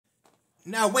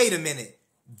Now, wait a minute.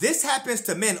 This happens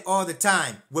to men all the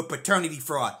time with paternity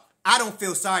fraud. I don't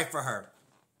feel sorry for her.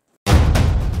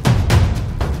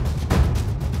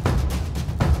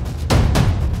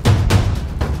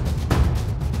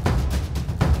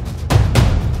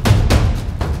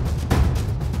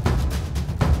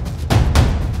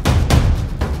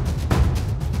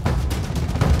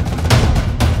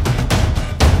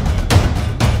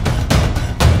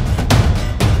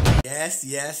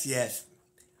 Yes.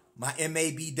 My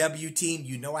MABW team,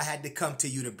 you know I had to come to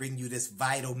you to bring you this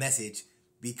vital message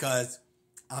because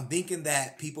I'm thinking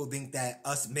that people think that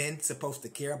us men supposed to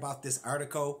care about this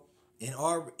article. In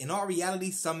all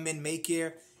reality, some men may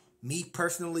care. Me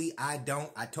personally, I don't.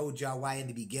 I told y'all why in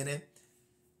the beginning.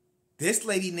 This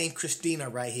lady named Christina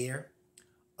right here,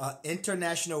 an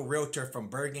international realtor from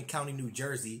Bergen County, New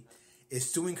Jersey,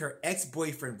 is suing her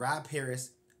ex-boyfriend Rob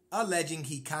Harris, alleging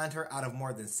he conned her out of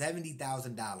more than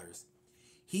 $70,000.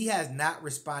 He has not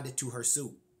responded to her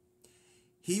suit.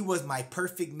 He was my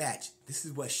perfect match. This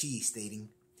is what she's stating.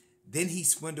 Then he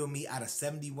swindled me out of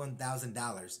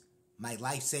 $71,000, my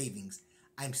life savings.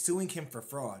 I'm suing him for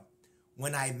fraud.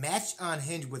 When I matched on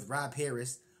Hinge with Rob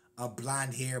Harris, a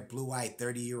blonde-haired, blue-eyed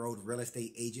 30-year-old real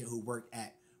estate agent who worked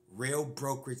at Real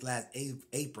Brokerage last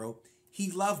April, he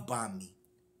love-bombed me,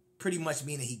 pretty much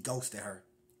meaning he ghosted her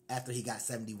after he got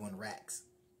 71 racks.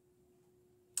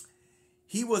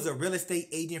 He was a real estate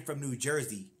agent from New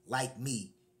Jersey, like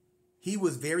me. He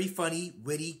was very funny,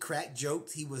 witty, cracked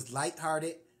jokes. He was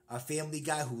lighthearted, a family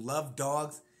guy who loved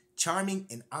dogs, charming,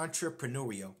 and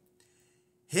entrepreneurial.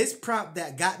 His prompt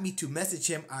that got me to message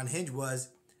him on Hinge was,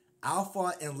 "I'll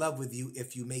fall in love with you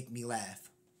if you make me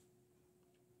laugh."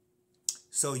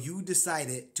 So you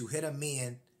decided to hit a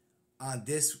man on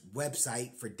this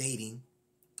website for dating,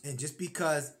 and just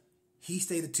because he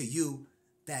stated to you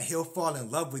that he'll fall in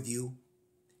love with you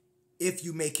if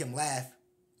you make him laugh,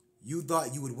 you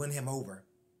thought you would win him over.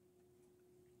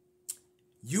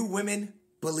 You women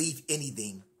believe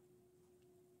anything.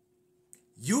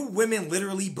 You women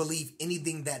literally believe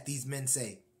anything that these men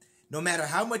say. No matter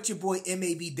how much your boy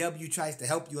MABW tries to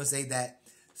help you and say that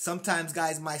sometimes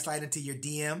guys might slide into your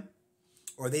DM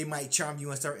or they might charm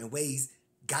you in certain ways,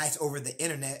 guys over the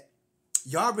internet,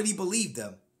 y'all really believe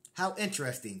them. How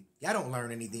interesting. Y'all don't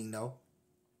learn anything though.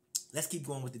 Let's keep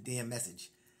going with the damn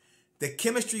message. The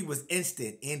chemistry was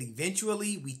instant, and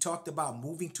eventually we talked about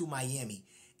moving to Miami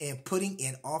and putting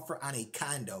an offer on a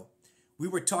condo. We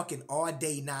were talking all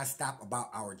day nonstop about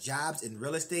our jobs in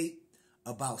real estate,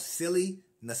 about silly,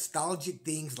 nostalgic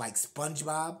things like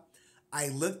SpongeBob. I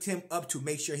looked him up to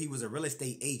make sure he was a real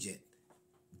estate agent.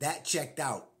 That checked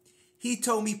out. He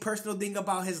told me personal thing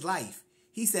about his life.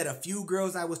 He said a few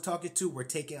girls I was talking to were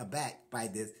taken aback by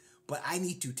this, but I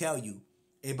need to tell you,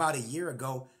 about a year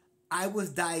ago, I was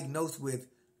diagnosed with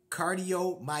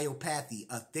cardiomyopathy,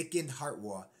 a thickened heart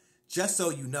wall. Just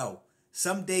so you know,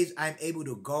 some days I'm able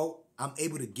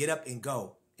to get up and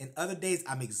go, and other days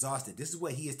I'm exhausted. This is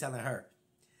what he is telling her.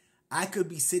 I could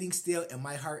be sitting still and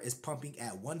my heart is pumping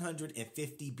at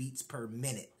 150 beats per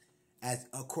minute, as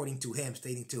according to him,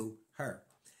 stating to her.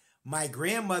 My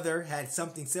grandmother had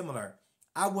something similar.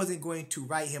 I wasn't going to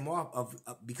write him off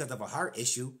because of a heart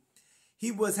issue. He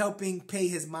was helping pay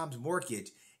his mom's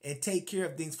mortgage and take care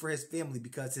of things for his family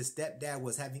because his stepdad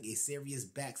was having a serious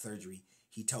back surgery,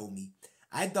 he told me.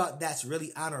 I thought that's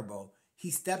really honorable. He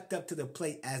stepped up to the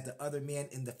plate as the other man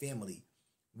in the family.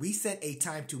 We set a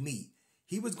time to meet.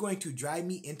 He was going to drive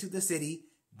me into the city.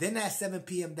 Then at 7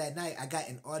 p.m. that night, I got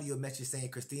an audio message saying,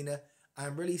 "Christina,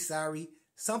 I'm really sorry.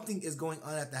 Something is going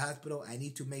on at the hospital. I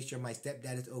need to make sure my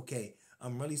stepdad is okay.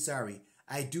 I'm really sorry.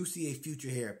 I do see a future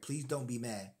here. Please don't be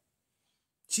mad."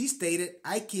 She stated,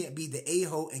 "I can't be the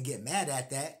a-hole and get mad at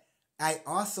that. I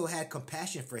also had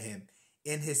compassion for him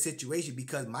in his situation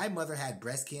because my mother had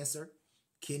breast cancer,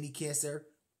 kidney cancer,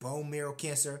 bone marrow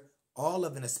cancer, all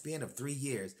of in a span of 3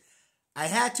 years. I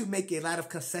had to make a lot of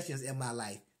concessions in my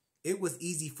life. It was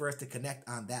easy for us to connect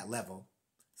on that level."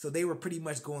 So they were pretty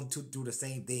much going through the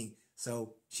same thing.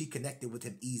 So she connected with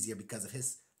him easier because of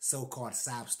his so-called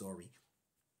sob story.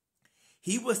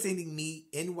 He was sending me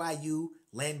NYU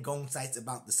Langone sites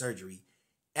about the surgery.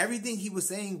 Everything he was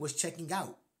saying was checking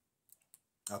out,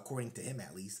 according to him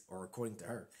at least, or according to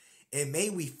her. In May,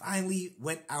 we finally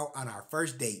went out on our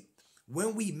first date.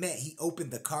 When we met, he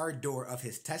opened the car door of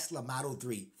his Tesla Model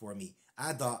 3 for me.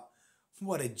 I thought,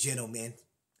 what a gentleman.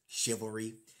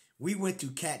 Chivalry. We went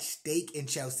to catch steak in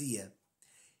Chelsea.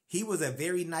 He was a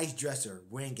very nice dresser,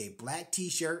 wearing a black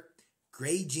t-shirt,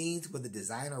 gray jeans with a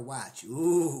designer watch.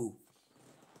 Ooh.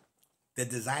 The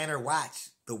designer watch.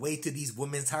 The way to these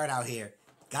women's heart out here.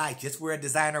 Guys, just wear a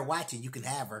designer watch and you can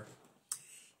have her.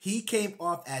 He came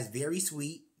off as very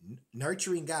sweet,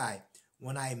 nurturing guy.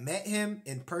 When I met him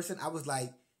in person, I was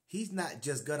like, he's not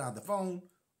just good on the phone,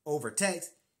 over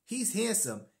text. He's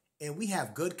handsome, and we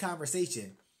have good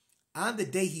conversation. On the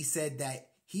day, he said that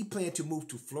he planned to move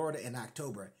to Florida in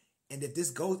October. And if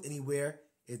this goes anywhere,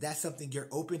 is that something you're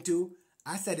open to?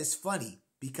 I said it's funny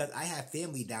because I have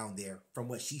family down there, from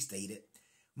what she stated.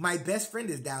 My best friend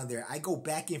is down there. I go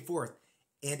back and forth.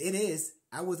 And it is.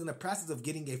 I was in the process of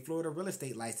getting a Florida real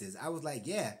estate license. I was like,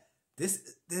 yeah,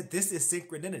 this is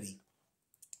synchronicity.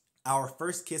 Our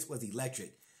first kiss was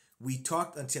electric. We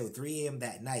talked until 3 a.m.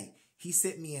 that night. He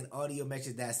sent me an audio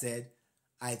message that said,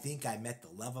 I think I met the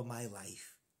love of my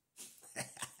life.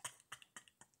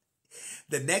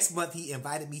 The next month, he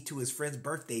invited me to his friend's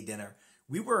birthday dinner.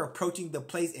 We were approaching the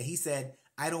place and he said,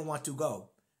 I don't want to go.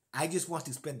 I just want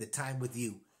to spend the time with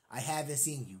you. I haven't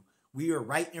seen you. We were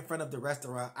right in front of the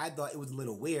restaurant. I thought it was a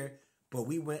little weird, but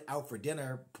we went out for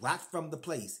dinner, blocked from the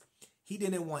place. He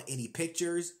didn't want any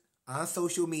pictures on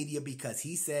social media because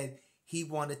he said he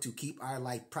wanted to keep our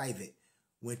life private.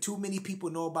 When too many people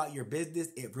know about your business,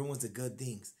 it ruins the good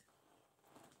things.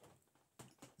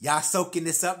 Y'all soaking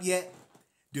this up yet?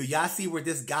 Do y'all see where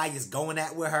this guy is going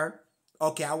at with her?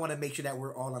 Okay, I want to make sure that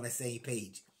we're all on the same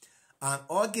page. On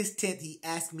August 10th, he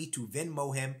asked me to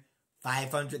Venmo him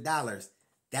 $500.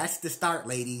 That's the start,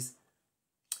 ladies.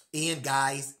 And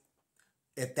guys,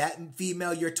 if that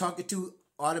female you're talking to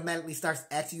automatically starts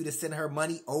asking you to send her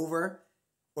money over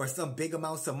or some big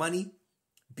amounts of money,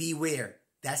 beware.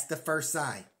 That's the first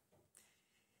sign.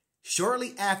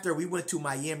 Shortly after, we went to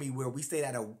Miami where we stayed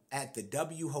at the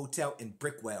W Hotel in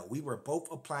Brickwell. We were both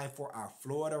applying for our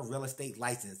Florida real estate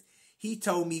license. He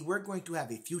told me we're going to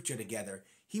have a future together.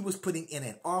 He was putting in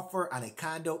an offer on a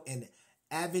condo in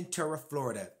Aventura,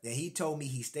 Florida. Then he told me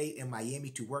he stayed in Miami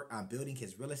to work on building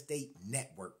his real estate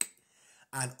network.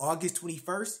 On August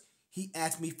 21st, he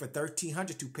asked me for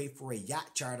 $1,300 to pay for a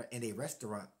yacht charter and a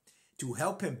restaurant to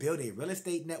help him build a real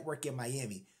estate network in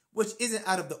Miami, which isn't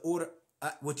out of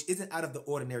the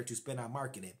ordinary to spend on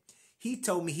marketing. He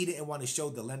told me he didn't want to show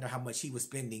the lender how much he was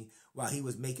spending while he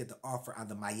was making the offer on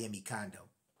the Miami condo.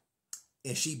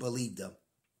 And she believed him.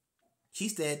 She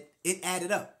said it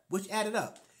added up, which added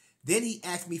up. Then he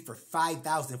asked me for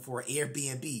 $5,000 for an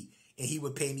Airbnb, and he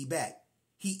would pay me back.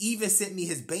 He even sent me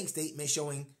his bank statement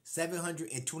showing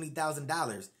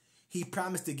 $720,000. He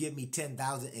promised to give me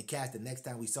 $10,000 in cash the next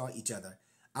time we saw each other.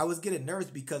 I was getting nervous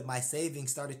because my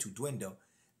savings started to dwindle.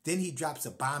 Then he drops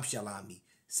a bombshell on me,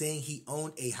 saying he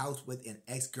owned a house with an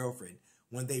ex-girlfriend.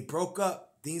 When they broke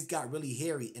up, things got really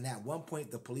hairy, and at one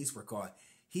point the police were called.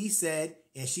 He said,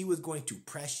 and she was going to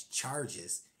press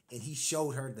charges, and he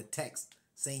showed her the text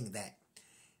saying that.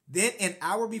 Then an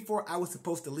hour before I was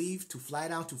supposed to leave to fly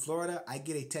down to Florida, I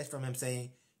get a text from him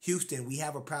saying, Houston, we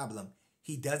have a problem.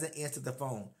 He doesn't answer the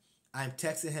phone. I'm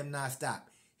texting him nonstop.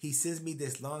 He sends me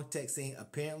this long text saying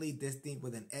apparently this thing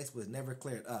with an ex was never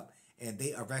cleared up and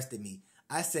they arrested me.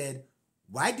 I said,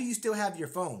 why do you still have your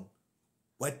phone?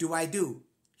 What do I do?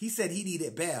 He said he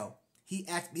needed bail. He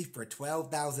asked me for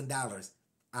 $12,000.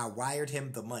 I wired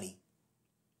him the money.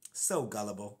 So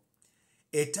gullible.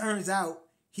 It turns out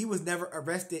he was never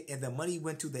arrested and the money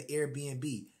went to the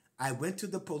Airbnb. I went to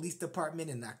the police department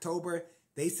in October.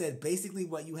 They said basically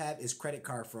what you have is credit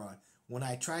card fraud. When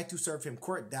I tried to serve him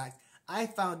court docs, I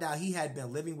found out he had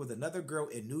been living with another girl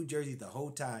in New Jersey the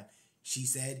whole time. She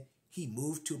said he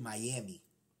moved to Miami.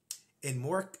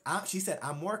 She said,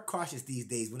 I'm more cautious these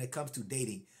days when it comes to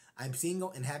dating. I'm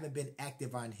single and haven't been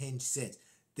active on Hinge since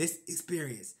this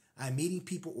experience. I'm meeting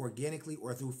people organically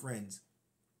or through friends.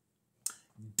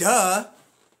 Duh.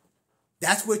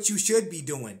 That's what you should be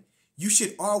doing. You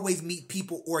should always meet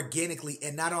people organically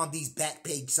and not on these back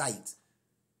page sites.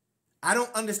 I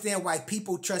don't understand why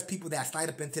people trust people that slide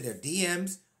up into their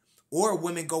DMs or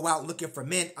women go out looking for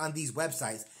men on these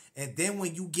websites. And then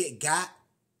when you get got,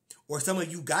 or some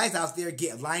of you guys out there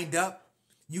get lined up,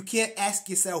 you can't ask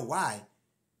yourself why.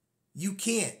 You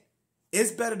can't. It's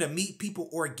better to meet people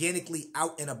organically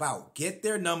out and about. Get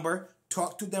their number,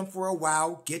 talk to them for a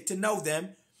while, get to know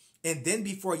them, and then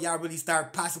before y'all really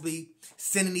start possibly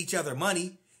sending each other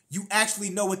money, you actually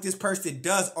know what this person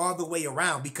does all the way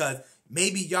around, because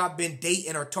maybe y'all been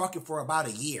dating or talking for about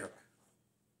a year.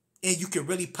 And you can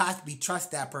really possibly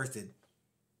trust that person.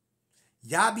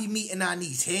 Y'all be meeting on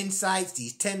these Hinge sites,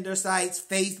 these Tinder sites,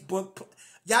 Facebook.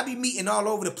 Y'all be meeting all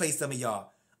over the place, some of y'all,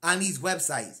 on these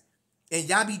websites. And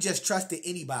y'all be just trusting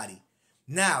anybody.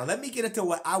 Now, let me get into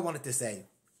what I wanted to say.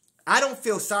 I don't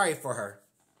feel sorry for her.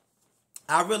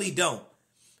 I really don't.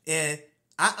 And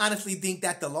I honestly think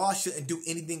that the law shouldn't do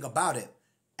anything about it.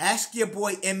 Ask your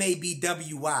boy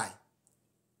MABW why.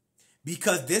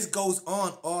 Because this goes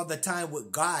on all the time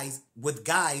with guys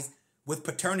with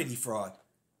paternity fraud.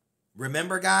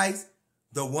 Remember, guys,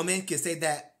 the woman can say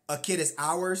that a kid is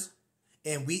ours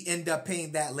and we end up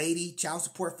paying that lady child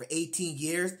support for 18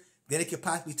 years. Then it could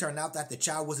possibly turn out that the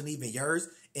child wasn't even yours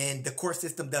and the court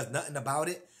system does nothing about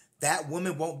it. That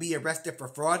woman won't be arrested for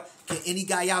fraud. Can any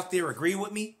guy out there agree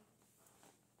with me?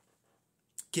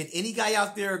 Can any guy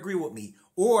out there agree with me?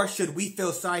 Or should we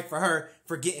feel sorry for her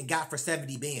for getting got for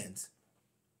 70 bands?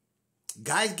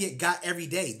 Guys get got every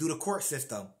day through the court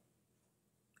system.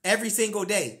 Every single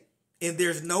day. And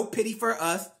there's no pity for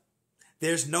us.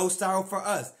 There's no sorrow for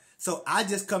us. So I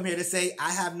just come here to say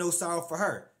I have no sorrow for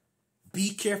her.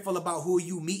 Be careful about who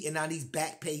you meeting on these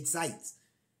back page sites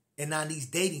and on these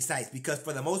dating sites, because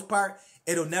for the most part,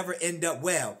 it'll never end up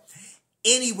well.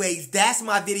 Anyways, that's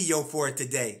my video for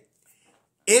today.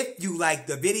 If you like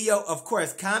the video, of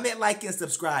course, comment, like, and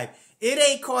subscribe. It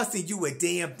ain't costing you a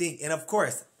damn thing. And of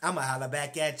course, I'm going to holler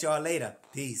back at y'all later.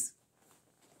 Peace.